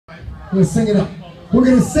We're gonna sing it up. We're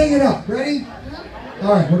gonna sing it up. Ready?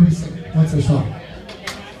 All right. What do we sing? What's our song?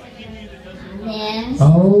 Yes.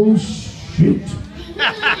 Oh shoot!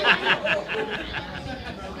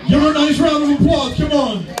 Give her a nice round of applause. Come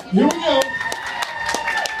on. Here we go.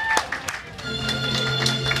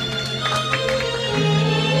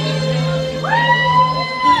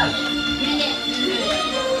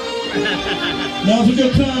 Now's a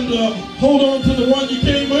good time to hold on to the one you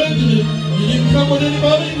came with. You didn't come with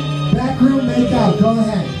anybody? Back room make out. Go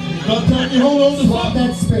ahead. About time you hold on to Swap something.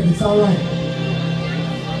 that spin. It's all right.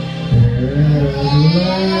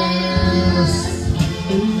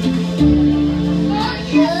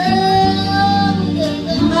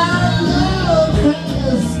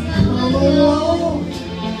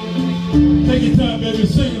 Take your time, baby.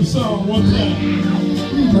 Sing the song one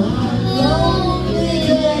time.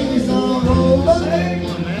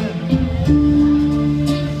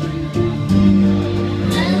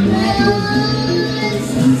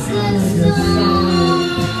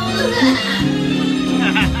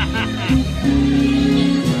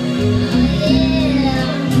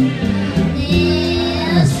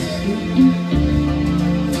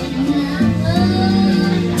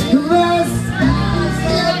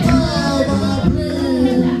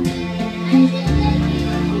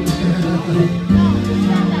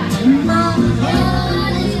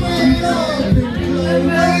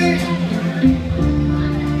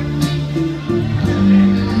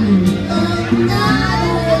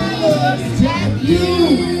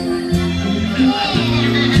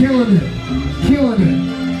 Killing it. Killing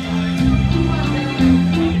it.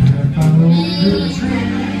 If I only knew the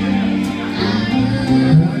truth, I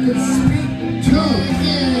could speak to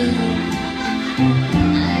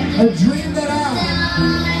a dream that I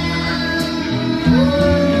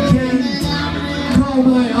can call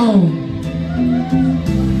my own.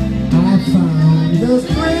 I found the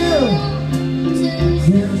thrill.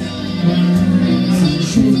 Yes, I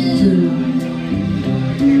choose to.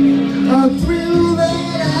 A thrill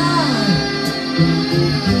that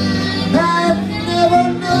I've never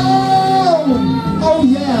known. Oh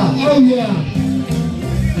yeah, oh yeah.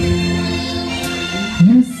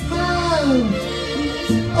 You smile,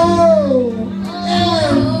 oh,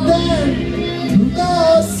 and then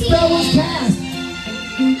the spell was cast.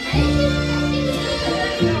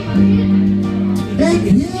 And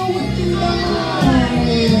here we lie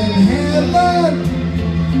in heaven.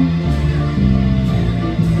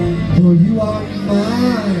 Oh, you are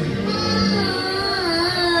mine.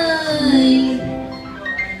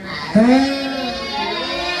 Hey.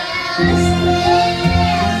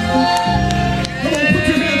 Come on, put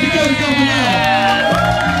your hands together, come now.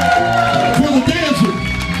 For the dancer,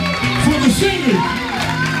 for the singer,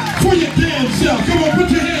 for your damn self. Come on, put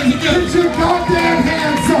your hands together. Put your goddamn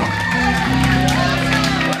hands up.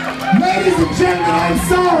 Ladies and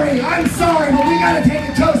gentlemen, I'm sorry, but we gotta take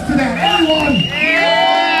a toast to that. Everyone.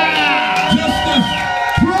 Justice.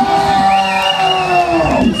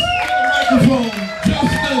 Bros! Microphone.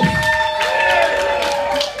 Justice.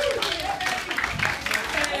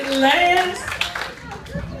 Lance.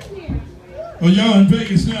 Well, y'all in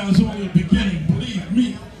Vegas now. It's only the beginning. Believe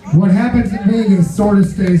me. What happens in Vegas sort of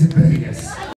stays in Vegas.